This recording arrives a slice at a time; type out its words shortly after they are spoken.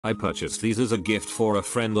I purchased these as a gift for a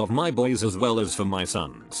friend of my boys as well as for my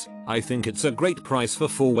sons. I think it's a great price for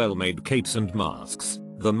 4 well-made capes and masks.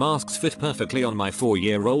 The masks fit perfectly on my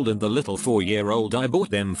 4-year-old and the little 4-year-old I bought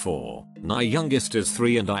them for. My youngest is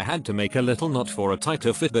 3 and I had to make a little knot for a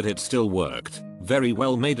tighter fit, but it still worked. Very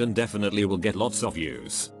well made and definitely will get lots of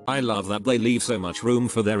use. I love that they leave so much room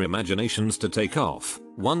for their imaginations to take off.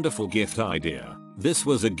 Wonderful gift idea. This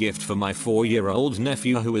was a gift for my 4-year-old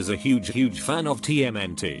nephew who is a huge fan of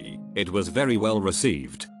TMNT. It was very well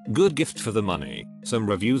received. Good gift for the money. Some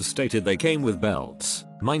reviews stated they came with belts.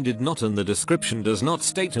 Mine did not and the description does not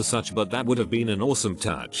state as such, but that would have been an awesome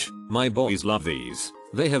touch. My boys love these.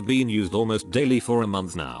 They have been used almost daily for a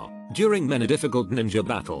month now, during many difficult ninja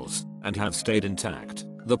battles, and have stayed intact.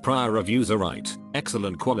 The prior reviews are right.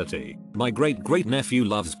 Excellent quality. My great nephew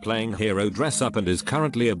loves playing hero dress up and is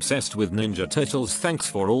currently obsessed with Ninja Turtles. Thanks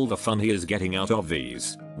for all the fun he is getting out of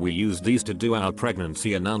these. We used these to do our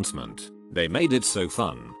pregnancy announcement. They made it so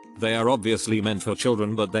fun. They are obviously meant for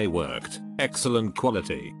children, but they worked. Excellent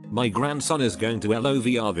quality. My grandson is going to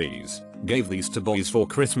LOVR these. Gave these to boys for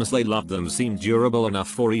Christmas. They loved them. Seemed durable enough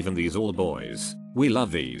for even these all boys. We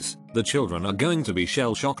love these. The children are going to be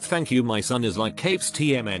shell shocked. Thank you. My son is like capes.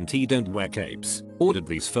 TMNT don't wear capes. Ordered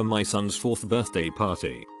these for my son's 4th birthday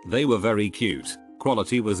party. They were very cute.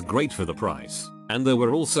 Quality was great for the price. And there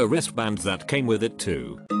were also wristbands that came with it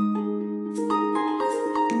too.